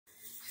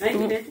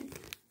Right,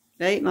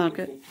 right,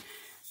 Margaret.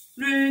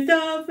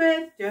 Rudolph,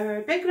 with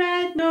your big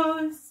red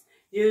nose,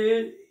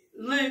 you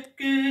look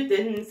good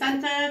in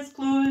Santa's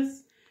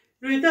clothes.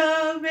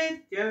 Rudolph,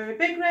 with your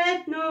big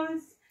red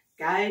nose,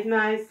 guide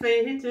my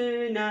sleigh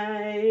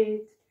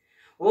tonight.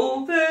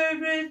 Over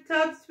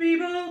rooftops we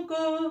will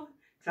go,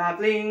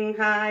 travelling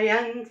high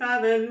and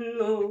travelling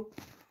low.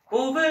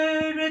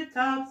 Over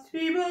rooftops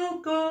we will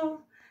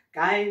go,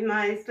 guide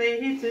my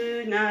sleigh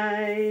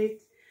tonight.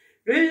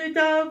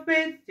 Rudolph,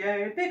 with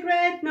your big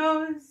red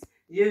nose,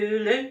 you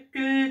look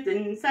good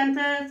in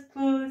Santa's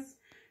clothes.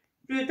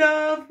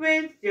 Rudolph,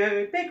 with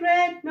your big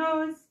red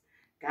nose,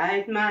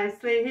 guide my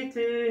sleigh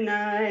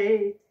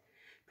tonight.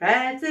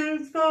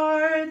 Presents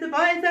for the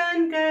boys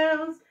and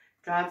girls,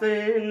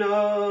 travelling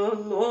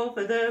all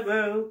over the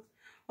world.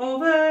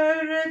 Over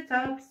the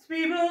tops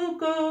we will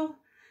go,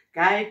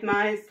 guide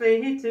my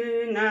sleigh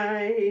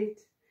tonight.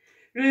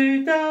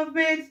 Rudolph,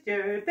 with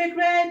your big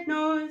red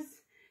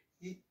nose,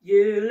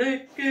 you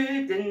look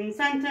good in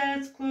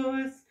Santa's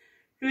clothes.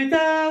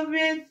 Rudolph,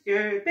 with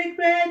your big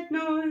red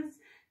nose,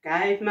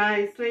 guide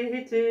my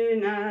sleigh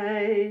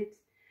tonight.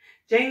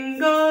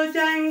 Jingle,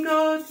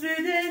 jangle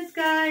through the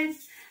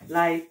skies,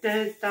 light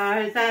the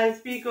stars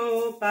as we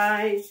go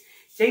by.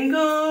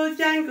 Jingle,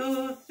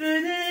 jangle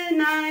through the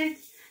night,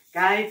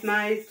 guide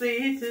my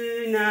sleigh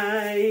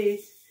tonight.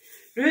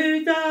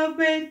 Rudolph,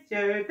 with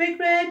your big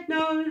red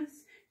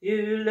nose,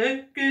 you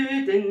look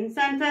good in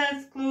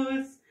Santa's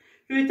clothes.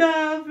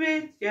 Rudolph,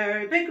 with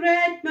your big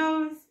red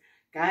nose,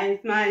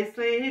 guide my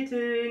sleigh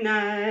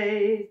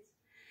tonight.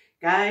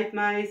 Guide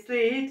my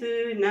sleigh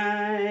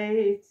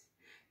tonight.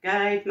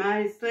 Guide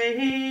my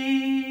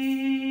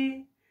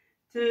sleigh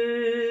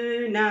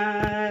tonight.